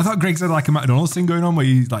 I thought Greg's had like a McDonald's thing going on where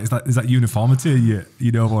you like, is that uniformity?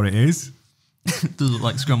 You know what it is? Does look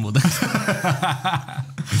like scrambled eggs.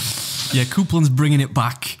 Yeah, Coupland's bringing it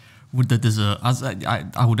back with the dessert. As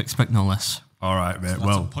I would expect no less. All right, mate. So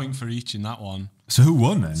that's a point for each in that one. So who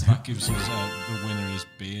won then? So that gives us the winner is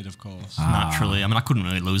Beard, of course. Naturally. I mean, I couldn't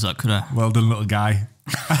really lose that, could I? Well done, little guy.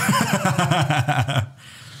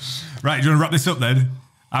 Right, do you want to wrap this up then?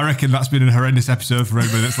 I reckon that's been a horrendous episode for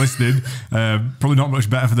everybody that's listening. Probably not much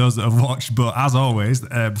better for those that have watched, but as always,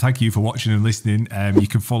 thank you for watching and listening. You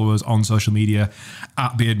can follow us on social media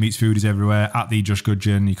at Beard Meets Food is everywhere, at the Josh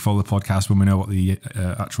Gudgeon. You can follow the podcast when we know what the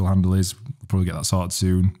actual handle is. We'll probably get that sorted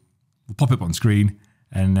soon. We'll pop it up on screen.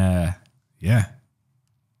 And yeah,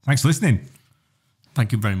 thanks for listening.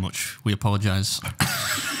 Thank you very much. We apologise.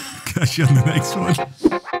 Catch you on the next one.